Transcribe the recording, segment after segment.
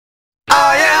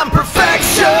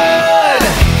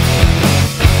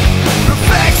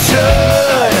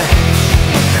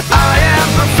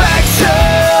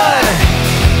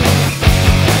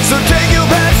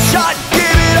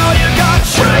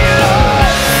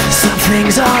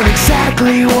things aren't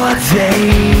exactly what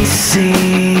they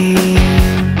seem.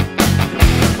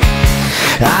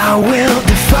 I will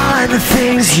define the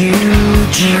things you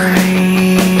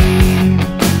dream.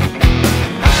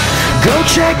 Go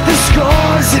check the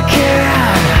scores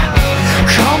again.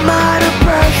 Call mine a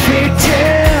perfect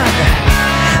 10.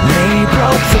 They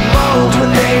broke the mold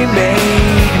when they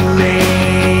made me.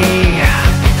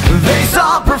 They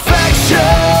saw perfection.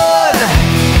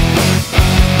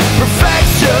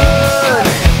 Perfection.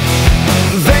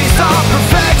 They saw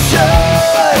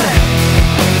perfection.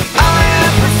 I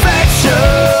am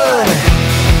perfection.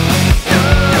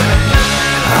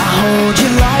 I hold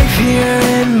your life here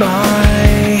in my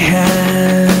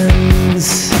hands,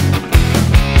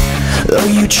 though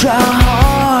you try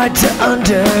hard to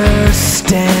understand.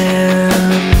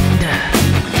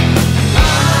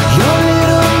 Your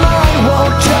little mind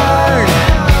won't turn.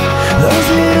 Those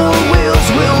little wheels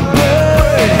will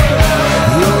burn.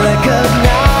 You'll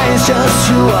recognize just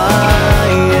who I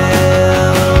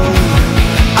am.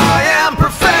 I am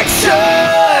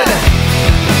perfection.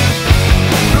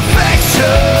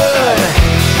 Perfection.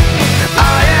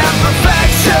 I am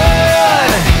perfection.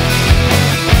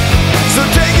 So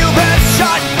take your best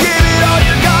shot, give it all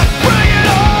you got, bring it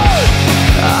on.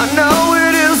 I know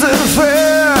it isn't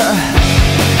fair.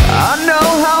 I know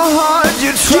how hard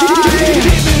you try.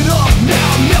 Give it up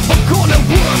now, never gonna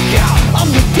work out. I'm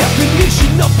the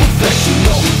definition of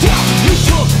professional doubt. You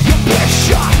took your best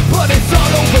shot, but it's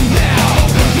all over now.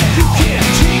 You can't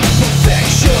keep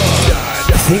perfection.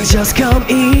 Things just come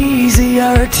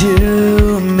easier to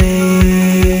me.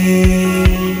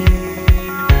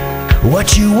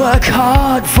 What you work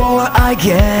hard for, I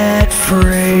get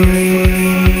free.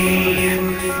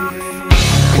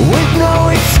 With no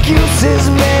excuses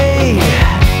made,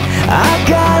 I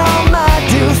got all my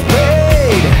dues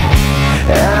paid,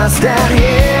 and I stand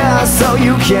here so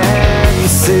you can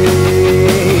see.